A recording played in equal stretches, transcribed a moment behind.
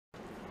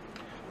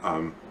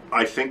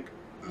I think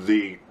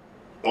the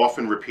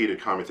often repeated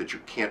comment that you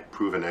can't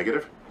prove a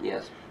negative,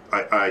 Yes.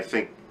 I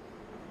think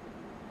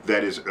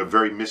that is a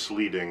very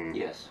misleading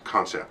Yes.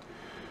 concept.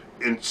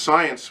 In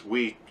science,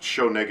 we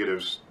show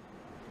negatives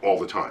all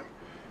the time.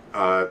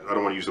 I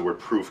don't want to use the word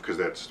proof because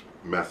that's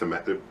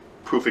mathematical.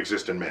 Proof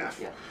exists in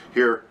math. Yeah.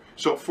 Here,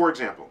 so for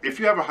example, if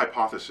you have a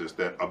hypothesis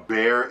that a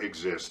bear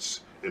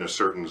exists in a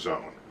certain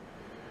zone,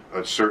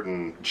 a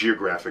certain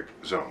geographic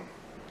zone,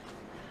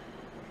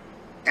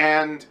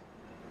 and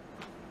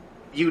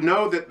you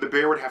know that the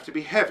bear would have to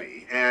be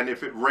heavy, and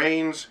if it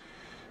rains,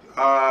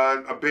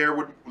 a bear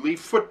would leave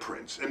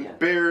footprints, and Yeah.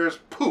 bears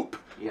poop,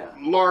 Yeah.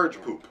 large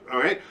Yeah. poop, all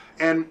right?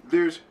 And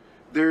there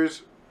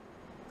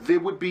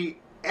would be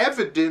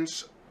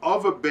evidence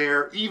of a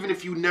bear even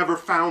if you never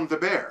found the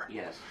bear.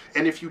 Yes.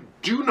 And if you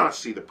do not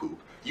see the poop,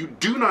 you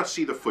do not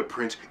see the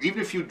footprints, even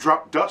if you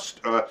drop dust,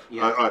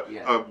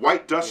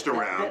 white dust Yeah.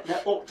 around.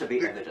 There ought to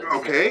be evidence.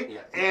 Okay? Yeah.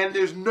 And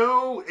there's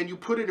no, and you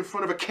put it in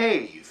front of a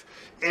cave,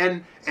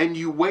 and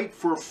you wait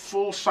for a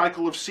full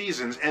cycle of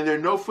seasons, and there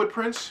are no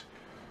footprints.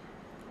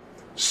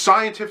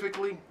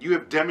 Scientifically, you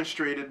have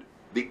demonstrated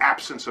the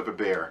absence of a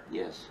bear.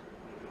 Yes.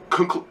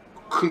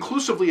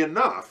 Conclusively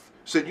enough,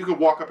 so that you can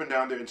walk up and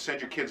down there and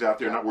send your kids out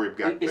there and not worry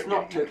about It's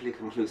not totally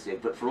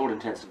conclusive, but for all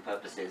intents and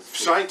purposes...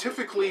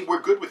 Scientifically, we're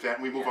good with that,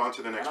 and we move on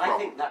to the next and I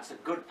problem. think that's a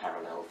good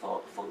parallel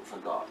for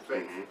God.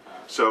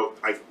 So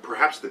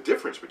perhaps the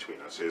difference between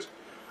us is,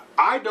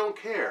 I don't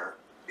care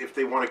if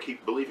they want to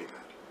keep believing that.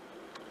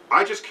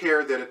 I just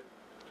care that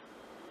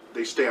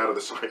they stay out of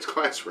the science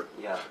classroom.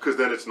 Yeah. Because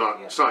then it's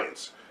not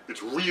science.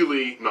 It's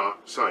really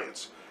not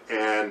science.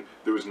 And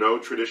there was no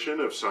tradition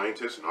of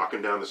scientists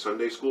knocking down the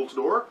Sunday school's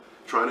door,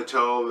 trying to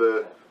tell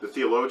the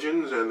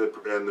theologians and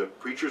the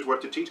preachers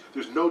what to teach.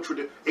 There's no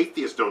tradition.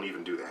 Atheists don't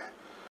even do that.